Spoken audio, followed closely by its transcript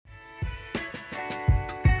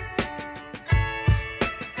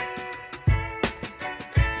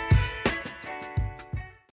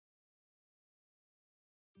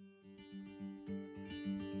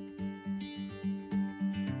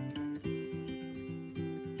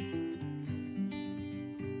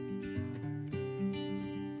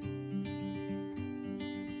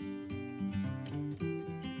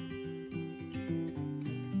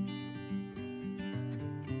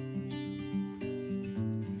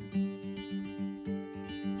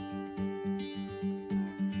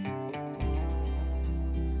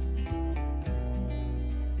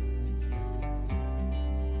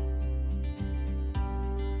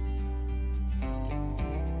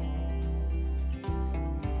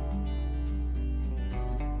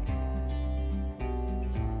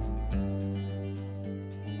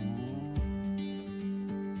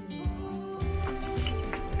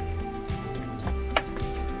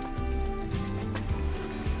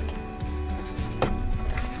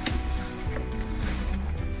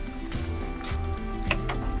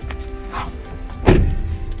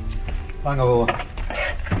வாங்க போவோம்.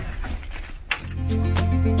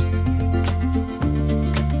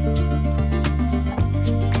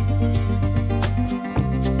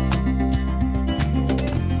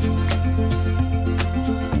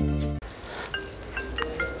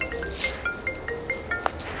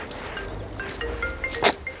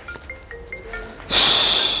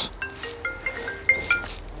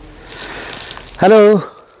 ஹலோ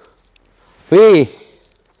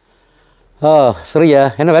சரியா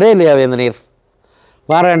என்ன வரே இல்லையா வேந்தனீர்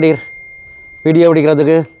வாராண்டீர் வீடியோ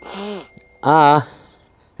பிடிக்கிறதுக்கு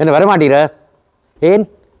என்ன வரமாட்டீர ஏன்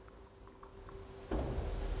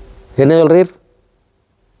என்ன சொல்கிறீர்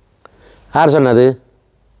யார் சொன்னது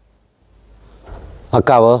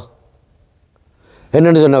அக்காவோ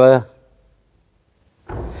என்னன்னு சொன்னவ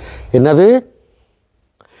என்னது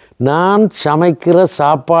நான் சமைக்கிற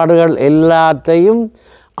சாப்பாடுகள் எல்லாத்தையும்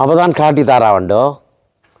அவள் தான் காட்டி தாராவண்டோ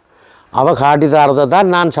அவள் காட்டி தாரதை தான்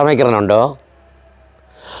நான் சமைக்கிறேனுண்டோ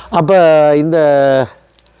அப்போ இந்த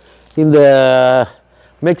இந்த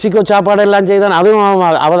மெக்சிகோ சாப்பாடு எல்லாம் செய்தான் அதுவும்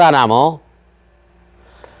அவதானாமோ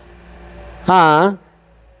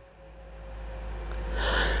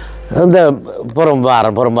இந்த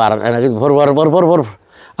புறம்பாரன் எனக்கு பொறு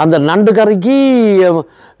அந்த நண்டு கறிக்கு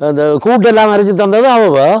அந்த கூட்டெல்லாம் அரைச்சி தந்தது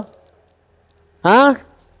அவ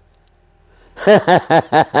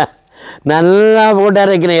நல்லா போட்டு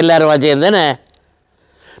அரைக்கணும் எல்லாரும் சேர்ந்தேனே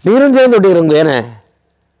நீரும் சேர்ந்து விட்டுக்கிறோங்க ஏனே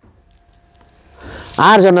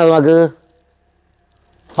யார் சொன்னது வாக்கு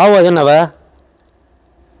சொன்னவ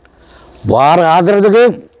வாரம் ஆத்துறதுக்கு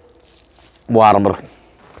வாரம்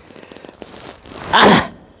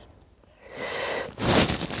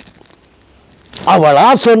அவளா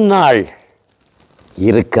சொன்னாள்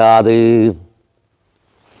இருக்காது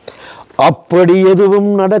அப்படி எதுவும்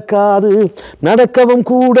நடக்காது நடக்கவும்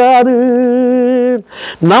கூடாது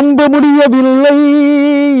நம்ப முடியவில்லை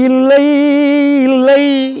இல்லை இல்லை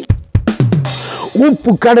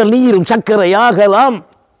உப்பு கடல் நீரும் சர்க்கரையாகலாம்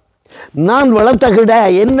நான் வளர்த்த கிட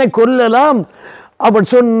என்னை கொல்லலாம்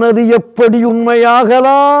அவள் சொன்னது எப்படி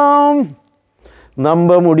உண்மையாகலாம்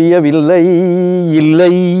நம்ப முடியவில்லை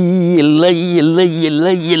இல்லை இல்லை இல்லை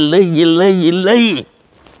இல்லை இல்லை இல்லை இல்லை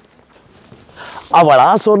அவளா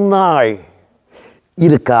சொன்னாள்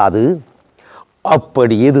இருக்காது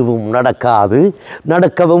அப்படி எதுவும் நடக்காது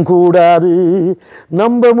நடக்கவும் கூடாது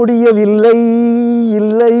நம்ப முடியவில்லை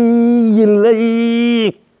இல்லை இல்லை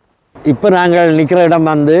இப்போ நாங்கள் நிற்கிற இடம்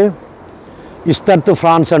வந்து இஸ்தர்த்து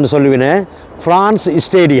ஃப்ரான்ஸ்ன்னு சொல்லுவேன் ஃப்ரான்ஸ்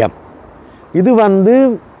ஸ்டேடியம் இது வந்து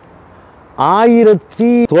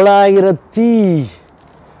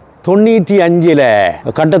 1995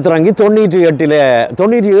 கட்டத்துறங்கி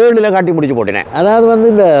 97 காட்டி முடிச்சு போட்டினேன். அதாவது வந்து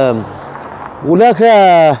இந்த உலக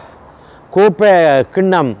கோப்பை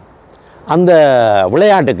கிண்ணம் அந்த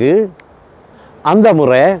விளையாட்டுக்கு அந்த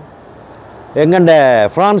முறை எங்கண்ட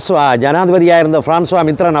பிரான்சுவா ஜனாதிபதியாக இருந்த பிரான்சுவா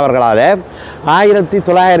மித்ரன் அவர்களால்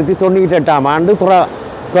 1998 ஆண்டு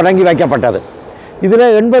தொடங்கி வைக்கப்பட்டது. இதில்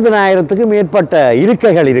 80,000க்கு மேற்பட்ட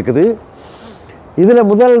இருக்கைகள் இருக்குது. இதில்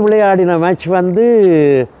முதல் விளையாடின மேட்ச் வந்து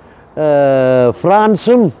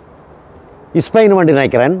ஃப்ரான்ஸும் ஸ்பெயினும் வந்து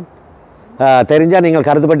நினைக்கிறேன். தெரிஞ்சால் நீங்கள்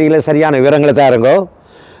கருத்துப்பட்டியில் சரியான விவரங்களை தாருங்கோ.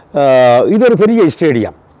 இது ஒரு பெரிய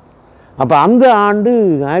ஸ்டேடியம். அப்போ அந்த ஆண்டு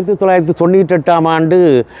 1998 ஆண்டு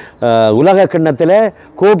உலக கிண்ணத்தில்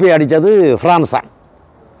கோப்பை அடித்தது ஃப்ரான்ஸ் தான்.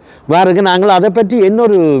 வேறுக்கு நாங்கள் அதை பற்றி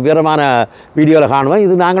இன்னொரு விவரமான வீடியோவில் காணுவோம்.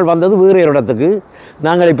 இது நாங்கள் வந்தது வேறு இடத்துக்கு.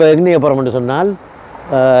 நாங்கள் இப்போ எங்கே போகிறோம்னு சொன்னால்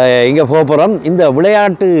இங்கே போகிறோம். இந்த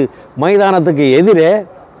விளையாட்டு மைதானத்துக்கு எதிரே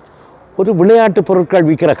ஒரு விளையாட்டு பொருட்கள்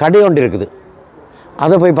விற்கிற கடை ஒன்று இருக்குது.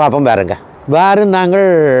 அதை போய் பார்ப்போம். வேறு நாங்கள்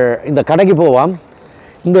இந்த கடைக்கு போவோம்.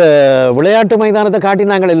 இந்த விளையாட்டு மைதானத்தை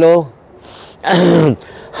காட்டினாங்கள் இல்லோ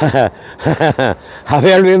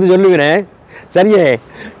அவையால் வந்து சொல்லுவேன். சரியே,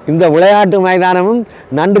 இந்த விளையாட்டு மைதானமும்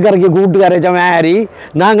நண்டு கரைக்கு கூட்டு அரைச்ச மாதிரி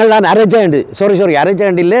நாங்கள் தான் அரைச்ச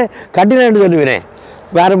வேண்டு இல்லை கட்டினேன்னு சொல்லுவேன்.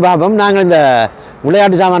 வேறும் பார்ப்போம். நாங்கள் இந்த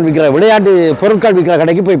விளையாட்டு சாமான் விற்கிற விளையாட்டு பொருட்கள் விற்கிற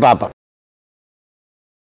கடைக்கு போய் பார்ப்போம்.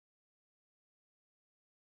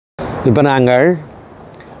 இப்போ நாங்கள்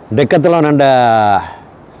டெக்கத்தில் நண்ட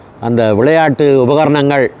அந்த விளையாட்டு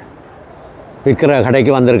உபகரணங்கள் விற்கிற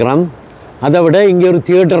கடைக்கு வந்திருக்கிறோம். அதை விட இங்கே ஒரு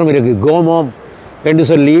தியேட்டரும் இருக்குது, கோமம் என்று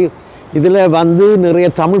சொல்லி. இதில் வந்து நிறைய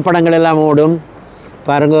தமிழ் படங்கள் எல்லாம் ஓடும்.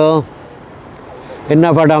 பாருங்க, என்ன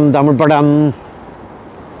படம்? தமிழ் படம்.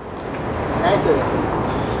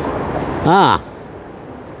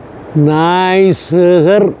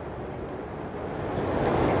 நாய்சகர்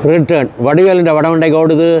ரிட்டர்ன் வடிவேலின்ற படம் இன்றைக்கு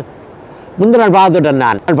ஓடுது. முந்தின நாள் பார்த்துட்டேன்.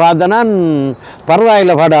 நான் பார்த்தேன்னா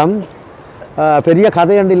பரவாயில்லை படம், பெரிய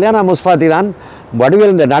கதையண்டு இல்லையா. நான் முஸ்பாத்தி தான்.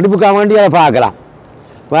 வடிவேல் இந்த நடுப்புக்காக வேண்டி அதை பார்க்கலாம்.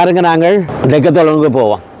 பாருங்க, நாங்கள் டெக்கத்தொழங்கு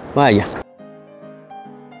போவோம். வாயா.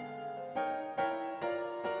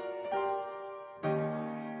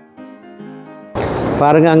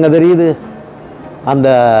 பாருங்க, அங்கே தெரியுது அந்த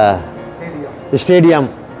ஸ்டேடியம்.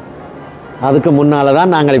 அதுக்கு முன்னால்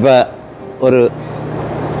தான் நாங்கள் இப்போ ஒரு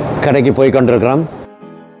கடைக்கு போய் கொண்டிருக்கிறோம்.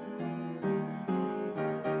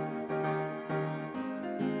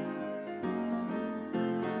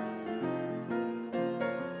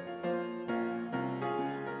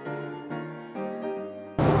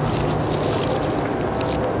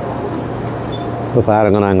 இப்போ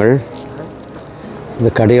பாருங்க, நாங்கள் இந்த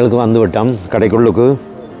கடைகளுக்கு வந்து விட்டோம். கடைக்குள்ளுக்கு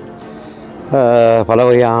பல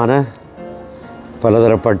வகையான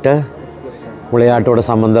பலதரப்பட்ட விளையாட்டோடு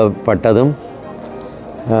சம்மந்தப்பட்டதும்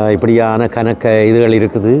இப்படியான இதுகள்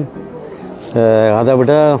இருக்குது. அதை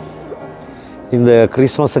விட இந்த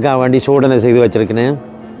கிறிஸ்மஸுக்காக வேண்டி சோதனை செய்து வச்சுருக்கேன்.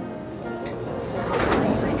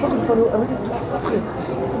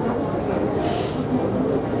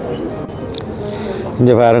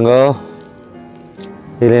 இங்கே பாருங்கோ,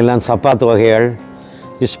 இதிலெல்லாம் சப்பாத்து வகைகள்,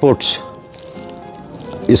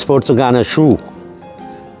 ஸ்போர்ட்ஸுக்கான ஷூ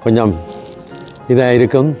கொஞ்சம் இதாக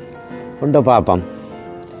இருக்கும். கொண்ட பார்ப்போம்.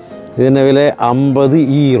 இது என்ன விலை? 50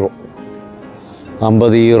 யூரோ.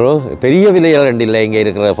 50 யூரோ. பெரிய விலைகள் ரெண்டு இல்லை இங்கே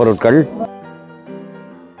இருக்கிற பொருட்கள்.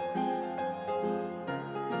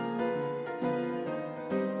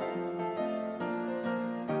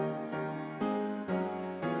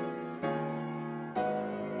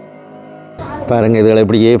 பாருங்கள், இதுகளை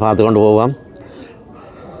இப்படியே பார்த்து கொண்டு போவோம்.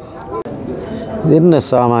 இது என்ன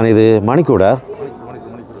சாமான்? இது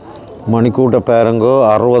மணிக்கூட்டை பாருங்கோ.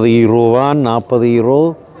 60 யூரோவான், 40 யூரோ.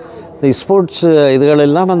 இந்த ஸ்போர்ட்ஸ்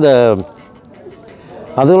இதுகளெல்லாம் அந்த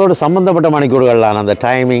அதுகளோடு சம்மந்தப்பட்ட மணிக்கூடுகள்லாம், அந்த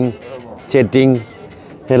டைமிங், செட்டிங்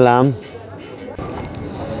எல்லாம்.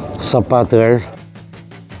 சப்பாத்துகள்.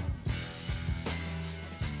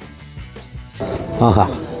 ஆஹா,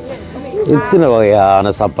 இத்தனை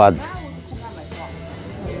வகையான சப்பாத்து.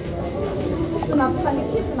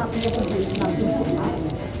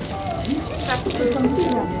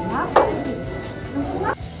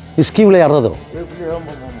 இஸ்கி விளையாடுறதோ?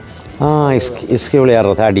 இஸ்கி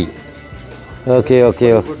விளையாடுறது, அடி. Okay okay.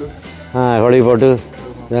 ஹொளி போட்டு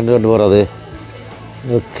ரெண்டு கொண்டு போகிறது.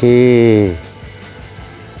 ஓகே.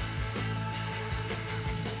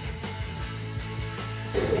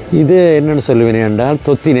 இது என்னென்னு சொல்லுவேன் என்றால்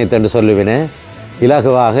தொத்தினைத்தன்று சொல்லுவேன்.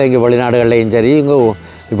 இலகுவாக இங்கே வெளிநாடுகள்லையும் சரி, இங்கே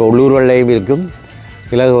இப்போ உள்ளூர்கள்லையும் இருக்கும்.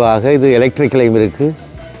 இலகுவாக இது எலக்ட்ரிக்கலையும் இருக்குது,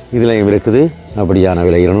 இதுலையும் இருக்குது. அப்படியான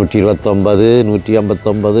விலை 229,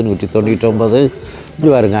 159, 199. இது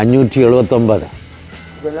பாருங்க 579.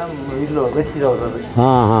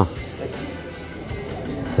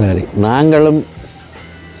 சரி, நாங்களும்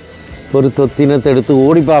ஒரு தொத்தினத்தை எடுத்து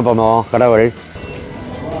ஓடி பார்ப்போமோ? கடவுள்,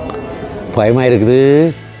 பயமாக இருக்குது.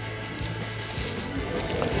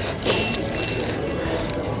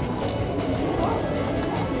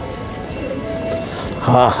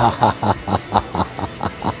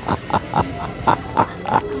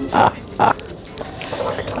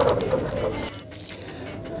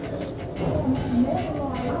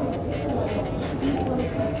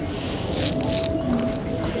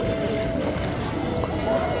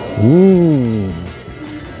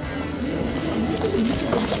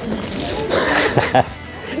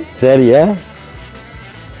 சரியா?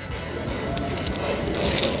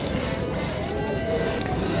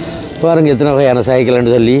 பாருங்க எத்தனை வகையான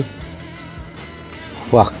சைக்கிள்னு சொல்லி.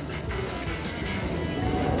 வா,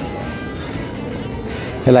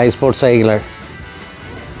 எல்லாம் ஸ்போர்ட்ஸ் சைக்கிள்.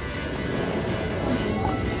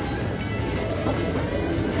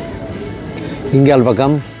 இங்கால்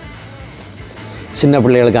பக்கம் சின்ன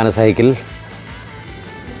பிள்ளைகளுக்கான சைக்கிள்.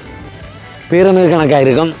 பேருந்து கணக்காக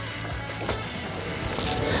இருக்கும்.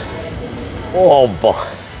 ஓப்பா,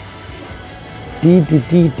 tea D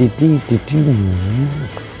tea D tea D tea.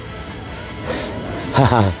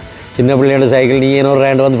 சின்ன பிள்ளையோட சைக்கிள் நீ ஏனோ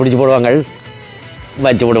ரெண்டு வந்து பிடிச்சி போடுவாங்க,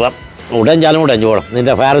 வச்சு விடுவான். உடைஞ்சாலும் உடைஞ்சு போடும்.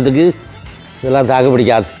 இந்த பேரத்துக்கு இதெல்லாம் தாக்கு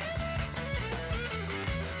பிடிக்காது.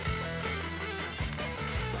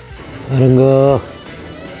 வருங்கோ.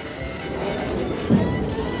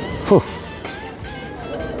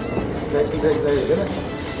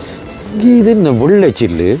 இது என்ன வெள்ளை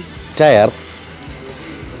சில்லு டயர்?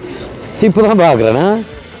 இப்போ தான் பார்க்குறேன்னா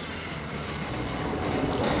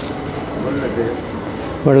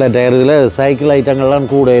வெள்ளை டயர். இதில் சைக்கிள்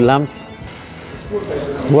ஐட்டங்கள்லாம் கூட எல்லாம்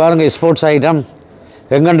பாருங்க. Sports item.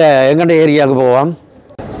 எங்கண்ட ஏரியாவுக்கு போவோம்.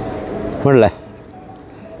 வெள்ளை.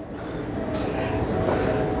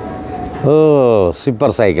 ஓ,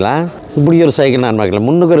 சிப்பர் சைக்கிளா? இப்படி ஒரு சைக்கிள் நான் பார்க்கல.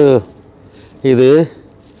 முன்னுக்கு ஒரு இது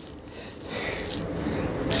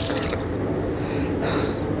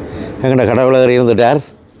எங்கள்ட கடவுளர் இருந்துட்டார்.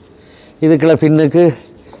 இதுக்குள்ள பின்னுக்கு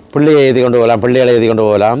பிள்ளையை எழுதி கொண்டு போகலாம், பிள்ளைகளை எழுதி கொண்டு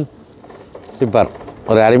போகலாம். சூப்பர்,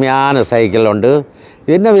 ஒரு அருமையான சைக்கிள் உண்டு.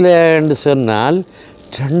 என்ன விலை என்று சொன்னால்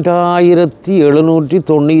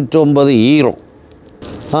 2799 ஈரோ.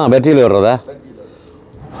 பேட்டரியில் வர்றதா?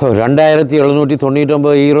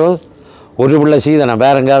 2799 ஈரோ. ஒரு பிள்ளை சீதனம்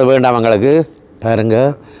பாருங்க, அது வேண்டாம் எங்களுக்கு. பாருங்க,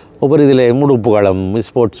 ஒவ்வொரு இதில் உடுப்புகளும்,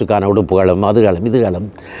 ஸ்போர்ட்ஸுக்கான உடுப்புகளும், அதுகளும் இதுகளும்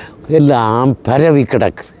எல்லாம் பரவி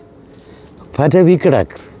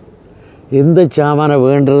கிடக்குது. எந்த சாமானை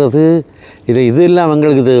வேண்டுறது இது எல்லாம்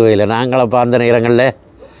எங்களுக்கு தேவையில்லை. நாங்கள் அப்போ அந்த நேரங்களில்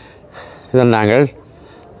இதை நாங்கள்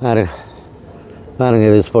பாருங்க,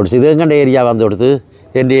 இது ஸ்போர்ட்ஸ். இது எங்கண்ட ஏரியா வந்து கொடுத்து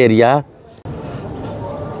எந்த ஏரியா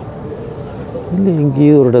இல்லை,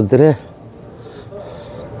 எங்கேயும் ஒரு இடத்துல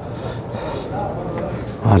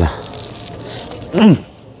வாடா.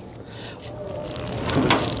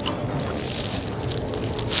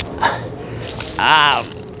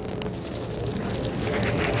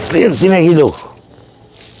 எத்தனை கிலோ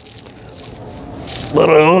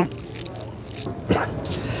வரும்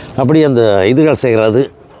அப்படி அந்த இதுகள் செய்கிறது.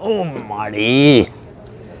 ஓ மாடி,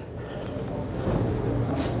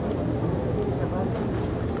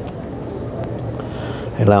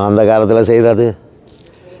 எல்லாம் அந்த காலத்தில் செய்கிறது.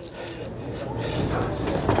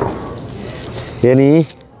 ஏனி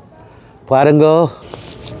பாருங்கோ,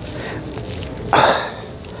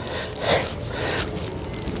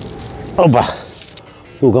 ஓப்பா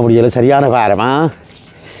தூக்க முடியலை, சரியான பாரமா.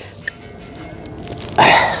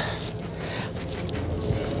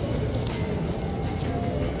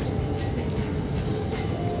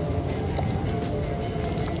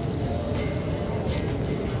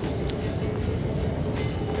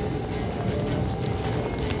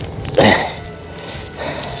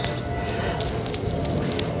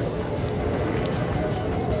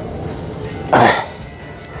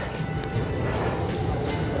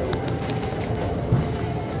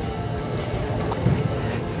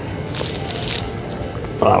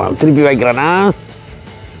 திருப்பி வைக்கிறேன்னா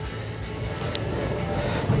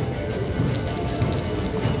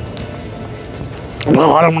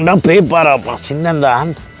வரமுண்டா பேப்பாராப்பா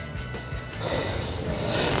சின்னந்தான்.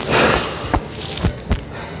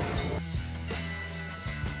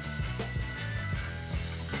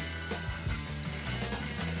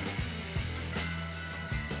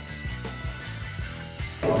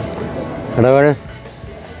 கடவுள்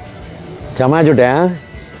சமாளிச்சுட்டேன்,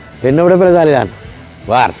 என்னை விட பிறகு தான்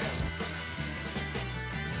வார்.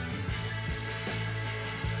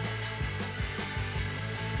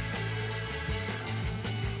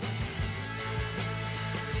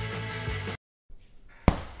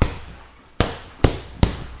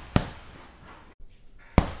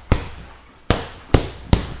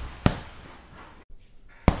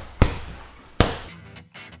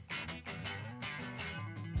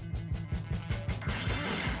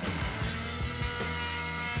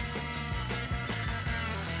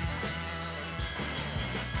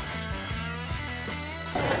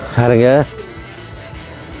 பாருங்க,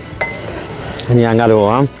 நீ அங்கால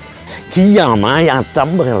போவான். கியா மாயா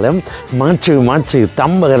தம்பகலம் மாச்சு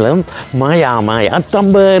தம்பகலம் மாயா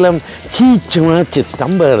தம்பகலம் மாச்சு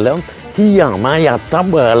தம்பகலம் கியா மாயா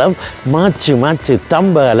தம்பகலம் மாச்சு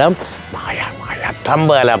தம்பகலம் மாயா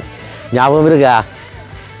தம்பகலம். ஞாபகம் இருக்கா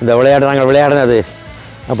இந்த விளையாட்டு நாங்கள் விளையாடினது?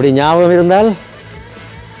 அப்படி ஞாபகம் இருந்தால்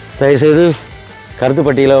தயவுசெய்து கருத்து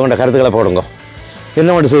பட்டியலில் உங்களோட கருத்துக்களை போடுங்க. என்ன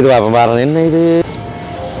மட்டும் செய்து பார்ப்போம். பாருங்க, என்ன இது?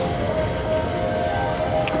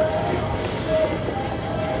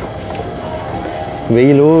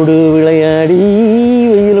 வெயிலோடு விளையாடி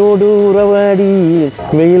வெயிலோடு உறவாடி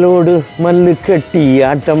வெயிலோடு மல்லு கட்டி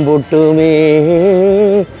ஆட்டம் போட்டோமே,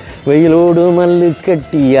 வெயிலோடு மல்லு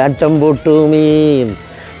கட்டி ஆட்டம் போட்டோமே,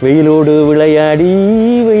 வெயிலோடு விளையாடி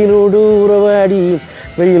வெயிலோடு உறவாடி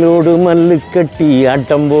வெயிலோடு மல்லு கட்டி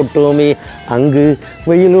ஆட்டம் போட்டோமே, அங்கு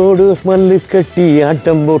வெயிலோடு மல்லு கட்டி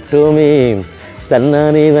ஆட்டம் போட்டோமே.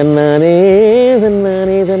 தன்னானே தன்னானே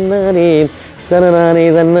தன்னானே தன்னானே தன்னானே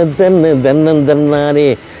தன்னன் தன்னானே.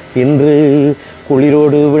 இன்று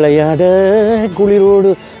குளிரோடு விளையாட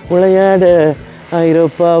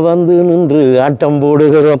ஐரோப்பா வந்து நின்று ஆட்டம்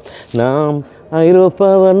போடுகிறோம். நாம்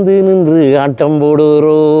ஐரோப்பா வந்து நின்று ஆட்டம்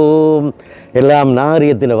போடுகிறோம். எல்லாம்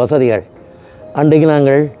நாகரிகத்தின் வசதிகள். அன்றைக்கு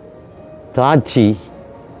நாங்கள் தாச்சி,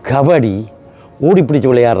 கபடி, ஓடி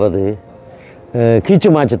பிடிச்சி விளையாடுறது,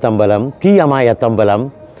 கீச்சு மாச்சு தம்பலம், கீயமாய தம்பலம்,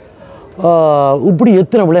 இப்படி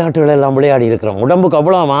எத்தனை விளையாட்டுகள் எல்லாம் விளையாடி இருக்கிறோம். உடம்புக்கு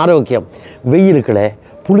அவ்வளோ ஆரோக்கியம். வெயிலுக்களை,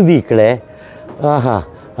 புழுதிக்களை, ஆஹா,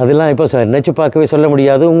 அதெல்லாம் இப்போ நினச்சி பார்க்கவே சொல்ல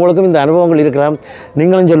முடியாது. உங்களுக்கும் இந்த அனுபவங்கள் இருக்கலாம்,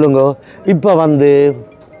 நீங்களும் சொல்லுங்க. இப்போ வந்து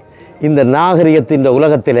இந்த நாகரிகத்தின்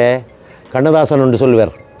உலகத்தில் கண்ணதாசன் ஒன்று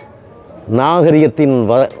சொல்லுவார், நாகரிகத்தின்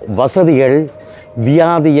வசதிகள்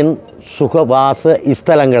வியாதியின் சுகவாச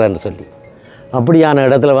ஸ்தலங்கள் என்று சொல்லி அப்படியான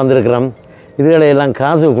இடத்துல வந்திருக்கிறோம். இதுகளையெல்லாம்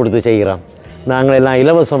காசு கொடுத்து செய்கிறோம். நாங்கள் எல்லாம்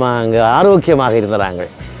இலவசமாக அங்கே ஆரோக்கியமாக இருந்தோம்.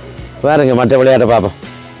 வேறுங்க மற்ற விளையாட்டை பார்ப்போம்.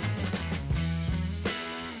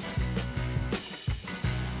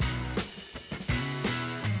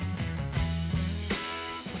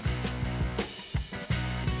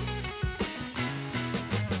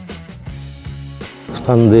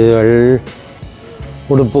 பந்துகள்,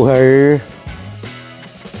 உடுப்புகள்,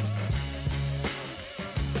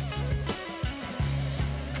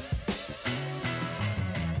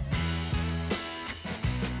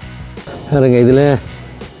 பாருங்க இதில்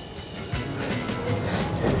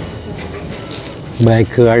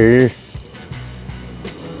பைக்குகள்,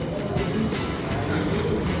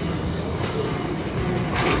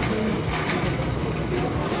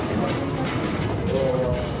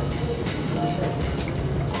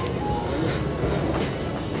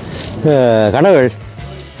 கடைகள்.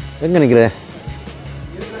 எங்கே நிற்கிற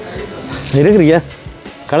இருக்கிறீங்க?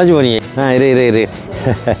 களைஞ்சி போனீங்க. இரு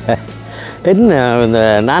என்ன இந்த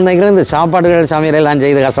நான் நினைக்கிறேன் இந்த சாப்பாடுகள் சமையலெல்லாம்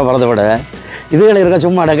செய்து கஷ்டப்படுறத விட இதுகளை இருக்க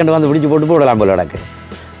சும்மா அடக்கண்டு வந்து பிடிச்சி போட்டு போடலாம் போல அடக்கு.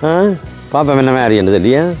 பாப்பா என்ன மாதிரி என்று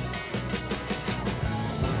தெரியா?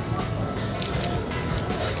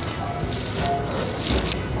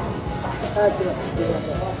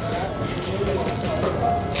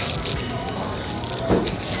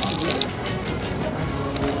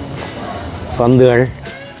 பந்துகள்.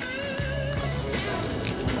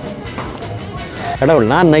 கடவுள்,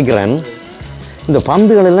 நான் நினைக்கிறேன் இந்த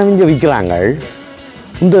பந்துகள் எல்லாம் இங்கே விற்கிறாங்க.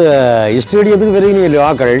 இந்த ஸ்டேடியத்துக்கு வெறும் இல்லையோ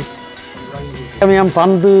ஆக்கள் சமயம்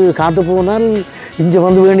பந்து காத்து போனால் இங்கே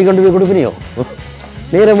வந்து வேண்டி கொண்டு போய் கொடுப்பினியோ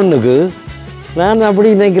நேரம் முன்னுக்கு. நான் அப்படி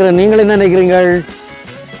நினைக்கிறேன். நீங்கள் என்ன நினைக்கிறீங்கள்?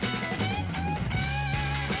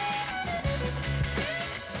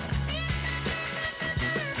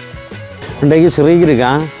 இன்றைக்கு சிறைக்கு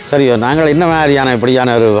இருக்கான். சரியோ, நாங்கள் என்ன மாதிரியான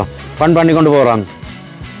இப்படியான ஒரு ஃபன் பண்ணி கொண்டு போகிறோம்.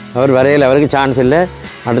 அவர் வரையில் அவருக்கு சான்ஸ் இல்லை.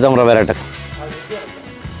 அடுத்த முறை வரட்டும்.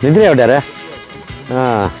 நித்திரை விட்டார்.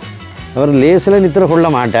 அவர் லேஸில் நித்திரை கொள்ள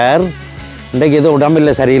மாட்டார். இன்றைக்கு எதுவும்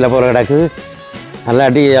உடம்பில்லை, சரியில்லை போகிற கிடக்கு.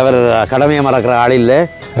 அல்லாட்டி அவர் கடமையை மறக்கிற ஆள் இல்லை.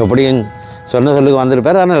 எப்படியும் சொன்ன சொல்லுக்கு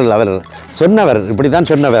வந்திருப்பார். ஆனால் அவர் சொன்னவர் இப்படி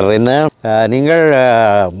தான் சொன்னவர். என்ன, நீங்கள்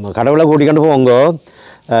கடவுளை கூட்டிக்கொண்டு போங்க,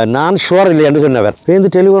 நான் ஷுவர் இல்லைன்னு சொன்னவர். பேருந்து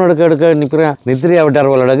டெலிஃபோன் எடுக்க நிற்கிறேன். நித்திரையா விட்டார்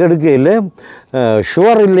போல எடுக்க இல்லை.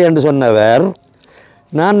 ஷுவர் இல்லை என்று சொன்னவர்.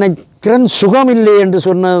 நான் நினைக்கிறேன் சுகம் இல்லை என்று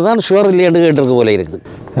சொன்னது தான் ஷுவர் இல்லை என்று கேட்டிருக்கு போல இருக்குது.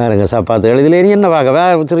 வேறுங்க சாப்பாத்து இதில் என்ன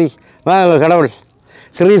பார்க்க ஸ்ரீ கடவுள்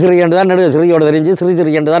ஸ்ரீ என்று தான் நடுக ஸ்ரீயோட தெரிஞ்சு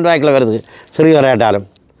ஸ்ரீ என்று தான் வாய்க்கில் வருது. ஸ்ரீ வரையாட்டாலும்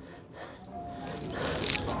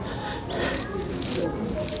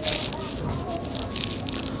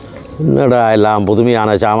என்னடா எல்லாம்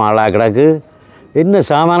புதுமையான சாமான்களாக கிடக்கு. என்ன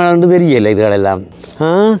சாமான்கள்னு தெரியல இதுகளெல்லாம்.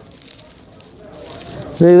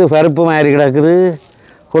 இது பருப்பு மாதிரி கிடக்குது,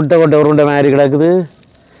 கொட்டை உருண்டை மாதிரி கிடக்குது.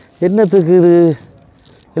 என்னத்துக்கு இது?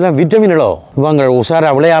 எல்லாம் விட்டமின்களோ இவங்க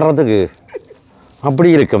உஷாராக விளையாடுறதுக்கு அப்படி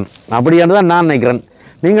இருக்கும். அப்படின்ட்டு தான் நான் நினைக்கிறேன்.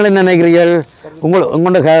 நீங்கள் என்ன நினைக்கிறீர்கள்?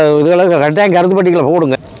 உங்களோட இதுகளை கட்டாயம் கருத்து பட்டிகளை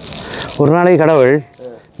போடுங்க. ஒரு நாளைக்கு கடவுள்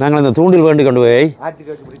நாங்கள் இந்த தூண்டில் வேண்டி கொண்டு போய்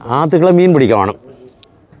ஆற்றுக்களை மீன் பிடிக்க வேணும்.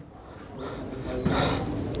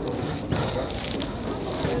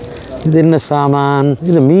 இது என்ன சாமான்?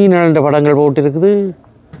 இது மீன் படங்கள் போட்டு இருக்குது.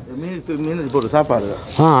 சாப்பாடு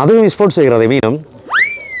அதுவும் ஸ்போர்ட்ஸ் செய்கிறது. மீனும்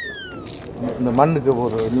இந்த மண்ணுக்கு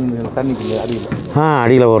போடுறது, மீன் தண்ணிக்கு அடியில்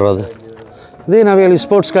அடியில் போடுறது. இதே நான்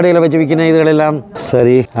ஸ்போர்ட்ஸ் கடையில் வச்சு விற்கினேன் இதுகளெல்லாம்.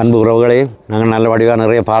 சரி அன்பு உறவுகளே, நாங்கள் நல்ல வடிவாக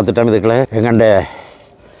நிறைய பார்த்துட்டோம். இதுக்களை எங்கண்ட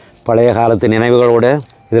பழைய காலத்து நினைவுகளோடு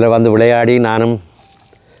இதில் வந்து விளையாடி நானும்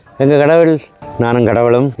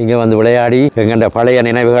கடவுளும் இங்கே வந்து விளையாடி எங்கண்ட பழைய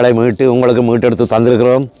நினைவுகளை உங்களுக்கு மீட்டெடுத்து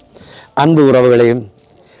தந்திருக்கிறோம். அன்பு உறவுகளையும்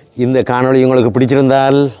இந்த காணொளி உங்களுக்கு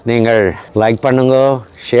பிடிச்சிருந்தால் நீங்கள் லைக் பண்ணுங்க,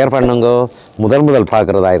 ஷேர் பண்ணுங்க. முதல்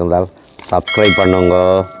பார்க்குறதா இருந்தால் சப்ஸ்கிரைப் பண்ணுங்க.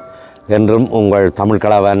 என்றும் உங்கள் தமிழ்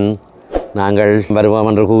கிழவன் நாங்கள் வருவோம்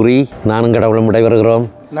என்று கூறி நானும் கடவுளும் விடைபெறுகிறோம்.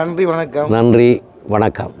 நன்றி, வணக்கம். நன்றி,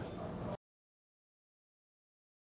 வணக்கம்.